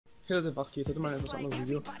Hey Leute, was geht? Heute mal ein etwas anderes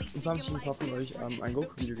Video. Und zwar haben sich ein paar von euch ein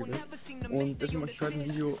GoPro-Video gewünscht. Und deswegen mache ich heute ein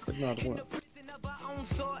Video mit einer Drohne.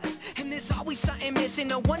 And there's always something missing,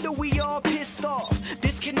 no wonder we all pissed off.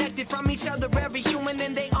 Disconnected from each other, every human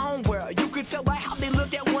in their own world. You could tell by how they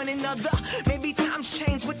look at one another. Maybe times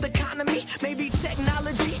change with the economy, maybe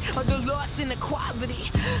technology, or the loss in equality.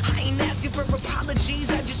 I ain't asking for apologies,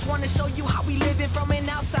 I just wanna show you how we living from an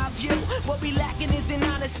outside view. What we lacking is in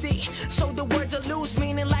honesty, so the words are loose,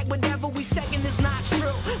 meaning like whatever we saying is not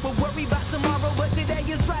true. We'll worry about tomorrow, but today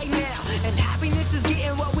is right now. And happiness is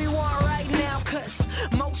getting what we want right now, cause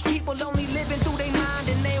most people only living through their mind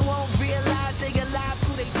and they won't realize they alive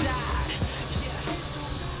till they died.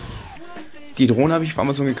 Die Drohne habe ich auf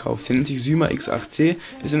Amazon gekauft. Sie nennt sich Syma X8C,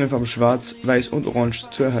 ist in den Farben schwarz, weiß und orange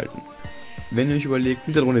zu erhalten. Wenn ihr euch überlegt,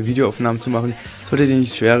 mit der Drohne Videoaufnahmen zu machen, solltet ihr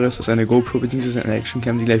nichts Schweres als eine GoPro bzw. eine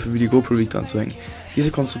Actioncam, die gleich wie die GoPro liegt, anzuhängen.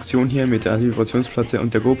 Diese Konstruktion hier mit der Anti-Vibrationsplatte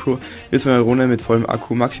und der GoPro wird von der Drohne mit vollem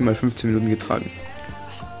Akku maximal 15 Minuten getragen.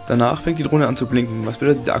 Danach fängt die Drohne an zu blinken, was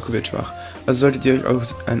bedeutet, der Akku wird schwach. Also solltet ihr euch auch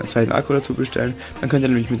einen zweiten Akku dazu bestellen, dann könnt ihr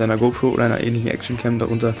nämlich mit einer GoPro oder einer ähnlichen Actioncam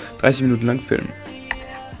darunter 30 Minuten lang filmen.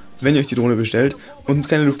 Wenn ihr euch die Drohne bestellt und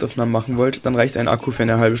keine Luftaufnahmen machen wollt, dann reicht ein Akku für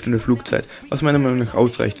eine halbe Stunde Flugzeit, was meiner Meinung nach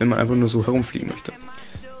ausreicht, wenn man einfach nur so herumfliegen möchte.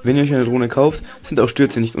 Wenn ihr euch eine Drohne kauft, sind auch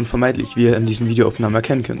Stürze nicht unvermeidlich, wie ihr in diesen Videoaufnahmen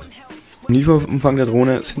erkennen könnt. Im Lieferumfang der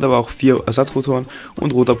Drohne sind aber auch 4 Ersatzrotoren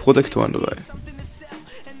und roter Protektoren dabei.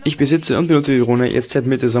 Ich besitze und benutze die Drohne jetzt seit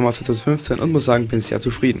Mitte Sommer 2015 und muss sagen, bin sehr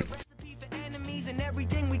zufrieden.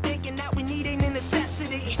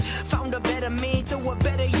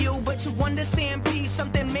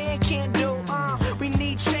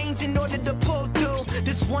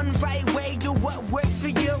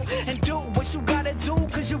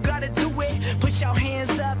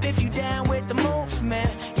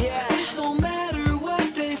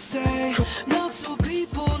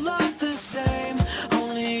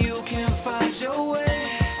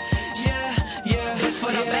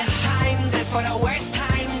 For the worst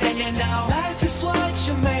times, and you know life is what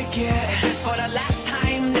you make it. This for the last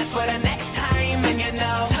time, this for the next time, and you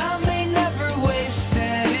know time ain't never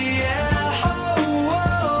wasted. Yeah.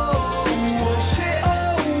 Oh, shit.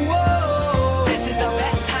 Oh, this is the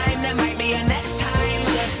best time, there might be a next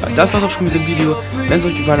time. Das war's auch schon mit dem Video. Wenn es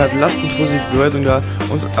euch gefallen hat, lasst eine positive Bewertung da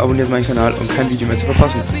und abonniert meinen Kanal, um kein Video mehr zu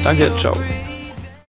verpassen. Danke, ciao.